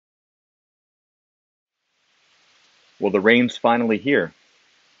Well, the rain's finally here.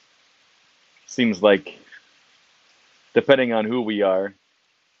 Seems like, depending on who we are,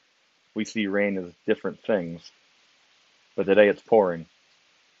 we see rain as different things. But today it's pouring.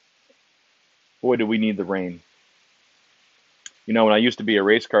 Boy, do we need the rain. When I used to be a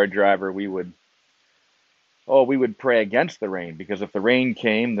race car driver, we would pray against the rain because if the rain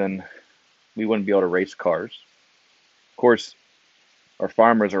came, then we wouldn't be able to race cars. Of course, our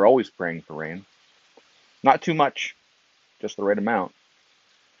farmers are always praying for rain. Not too much, just the right amount.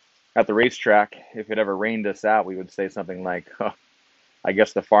 At the racetrack, if it ever rained us out, we would say something like, "Huh, I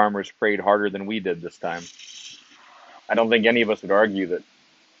guess the farmers prayed harder than we did this time." I don't think any of us would argue that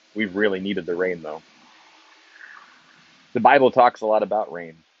we've really needed the rain, though. The Bible talks a lot about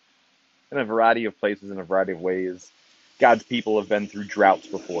rain in a variety of places, in a variety of ways. God's people have been through droughts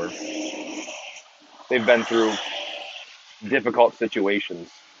before. They've been through difficult situations,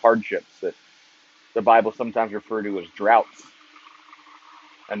 hardships that the Bible sometimes refers to as droughts.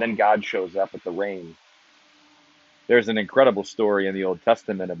 And then God shows up with the rain. There's an incredible story in the Old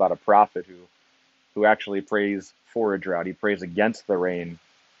Testament about a prophet who actually prays for a drought. He prays against the rain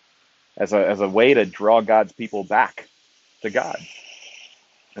as a way to draw God's people back to God.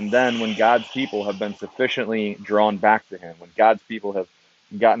 And then when God's people have been sufficiently drawn back to him, when God's people have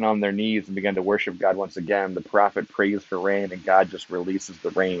gotten on their knees and begun to worship God once again, the prophet prays for rain and God just releases the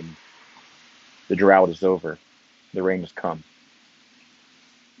rain. The drought is over. The rain has come.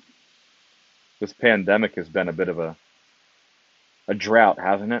 This pandemic has been a bit of a drought,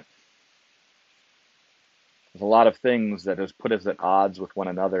 hasn't it? There's a lot of things that has put us at odds with one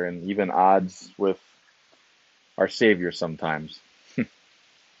another and even odds with our Savior sometimes.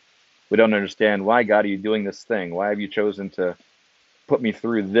 We don't understand, why, God, are you doing this thing? Why have you chosen to put me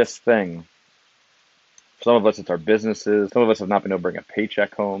through this thing? For some of us, it's our businesses. Some of us have not been able to bring a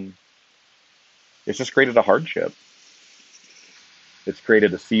paycheck home. It's just created a hardship. It's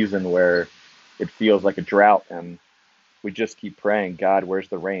created a season where it feels like a drought, and we just keep praying, God, where's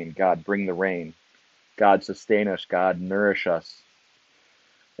the rain? God, bring the rain. God, sustain us. God, nourish us.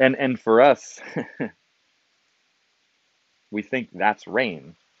 And for us, we think that's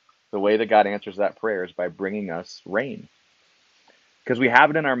rain. The way that God answers that prayer is by bringing us rain. Because we have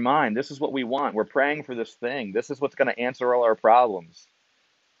it in our mind. This is what we want. We're praying for this thing. This is what's going to answer all our problems.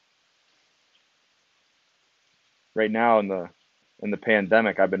 Right now in the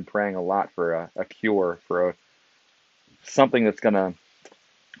pandemic, I've been praying a lot for a cure, for something that's going to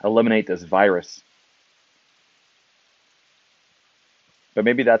eliminate this virus. But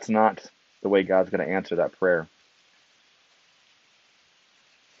maybe that's not the way God's going to answer that prayer.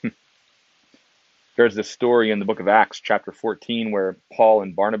 There's this story in the book of Acts, chapter 14, where Paul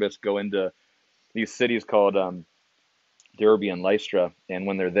and Barnabas go into these cities called Derbe and Lystra. And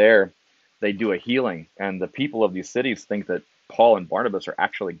when they're there, they do a healing. And the people of these cities think that Paul and Barnabas are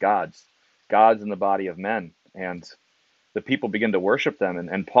actually gods in the body of men. And the people begin to worship them.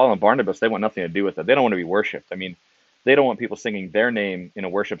 And Paul and Barnabas, they want nothing to do with it. They don't want to be worshipped. I mean, they don't want people singing their name in a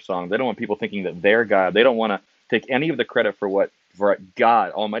worship song. They don't want people thinking that they're God. They don't want to take any of the credit for what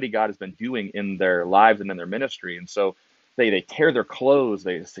God, Almighty God, has been doing in their lives and in their ministry. And so they tear their clothes.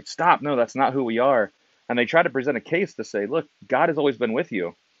 They say, stop, no, that's not who we are. And they try to present a case to say, look, God has always been with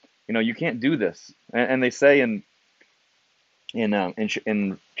you. You can't do this. And they say in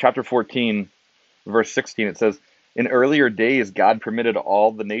chapter 14, verse 16, it says, in earlier days, God permitted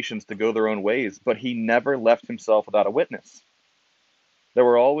all the nations to go their own ways, but he never left himself without a witness. There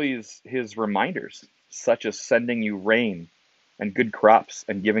were always his reminders, such as sending you rain and good crops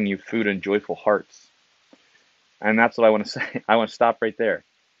and giving you food and joyful hearts. And that's what I want to say. I want to stop right there.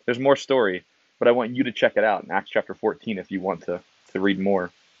 There's more story, but I want you to check it out in Acts chapter 14 if you want to read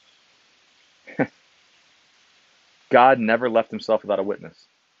more. God never left himself without a witness.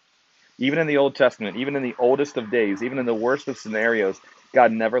 Even in the Old Testament, even in the oldest of days, even in the worst of scenarios,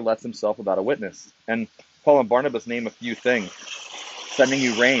 God never lets himself without a witness. And Paul and Barnabas name a few things: sending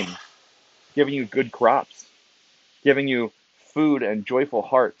you rain, giving you good crops, giving you food and joyful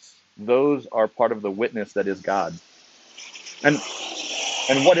hearts. Those are part of the witness that is God. And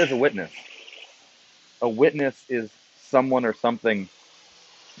what is a witness? A witness is someone or something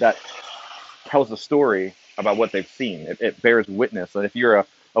that tells a story about what they've seen. It bears witness. And if you're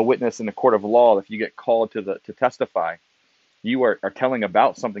a witness in a court of law, if you get called to testify, you are telling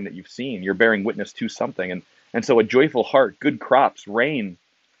about something that you've seen. You're bearing witness to something. And so a joyful heart, good crops, rain,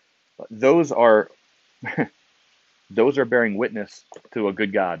 those are those are bearing witness to a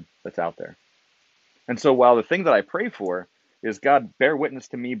good God that's out there. And so while the thing that I pray for is, God, bear witness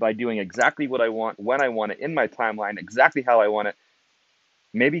to me by doing exactly what I want, when I want it, in my timeline, exactly how I want it,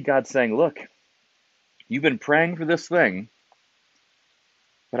 maybe God's saying, look, You've been praying for this thing,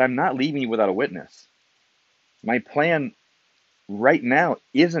 but I'm not leaving you without a witness. My plan right now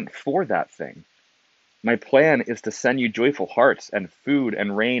isn't for that thing. My plan is to send you joyful hearts and food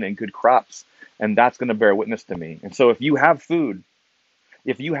and rain and good crops, and that's going to bear witness to me. And so if you have food,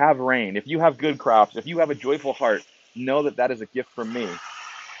 if you have rain, if you have good crops, if you have a joyful heart, know that that is a gift from me.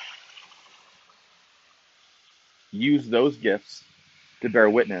 Use those gifts to bear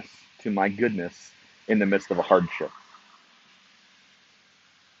witness to my goodness in the midst of a hardship.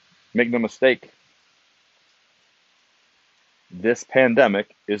 Make no mistake, this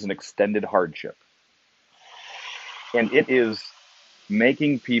pandemic is an extended hardship. And it is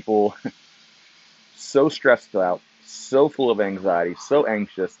making people so stressed out, so full of anxiety, so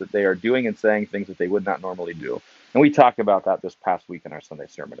anxious that they are doing and saying things that they would not normally do. And we talked about that this past week in our Sunday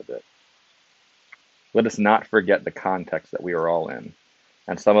sermon a bit. Let us not forget the context that we are all in.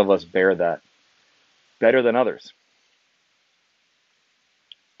 And some of us bear that better than others.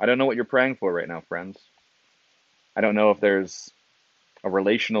 I don't know what you're praying for right now, friends. I don't know if there's a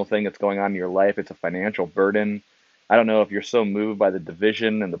relational thing that's going on in your life. It's a financial burden. I don't know if you're so moved by the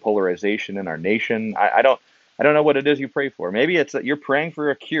division and the polarization in our nation. I don't know what it is you pray for. Maybe it's that you're praying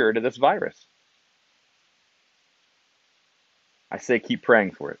for a cure to this virus. I say keep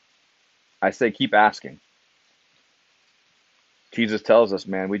praying for it. I say keep asking. Jesus tells us,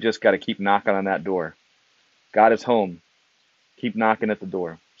 man, we just got to keep knocking on that door. God is home. Keep knocking at the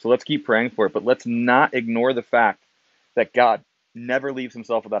door. So let's keep praying for it, but let's not ignore the fact that God never leaves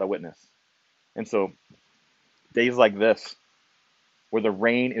himself without a witness. And so days like this, where the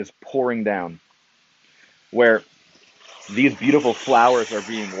rain is pouring down, where these beautiful flowers are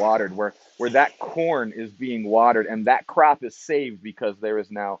being watered, where that corn is being watered and that crop is saved because there is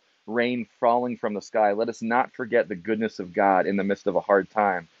now rain falling from the sky. Let us not forget the goodness of God in the midst of a hard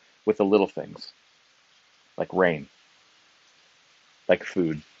time with the little things like rain, like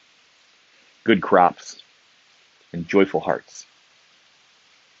food, good crops, and joyful hearts.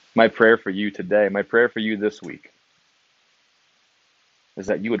 My prayer for you today, my prayer for you this week, is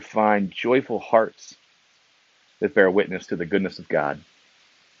that you would find joyful hearts that bear witness to the goodness of God,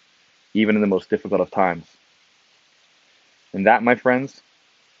 even in the most difficult of times. And that, my friends,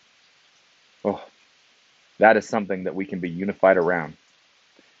 oh, that is something that we can be unified around.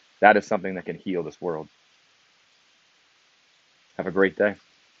 That is something that can heal this world. Have a great day.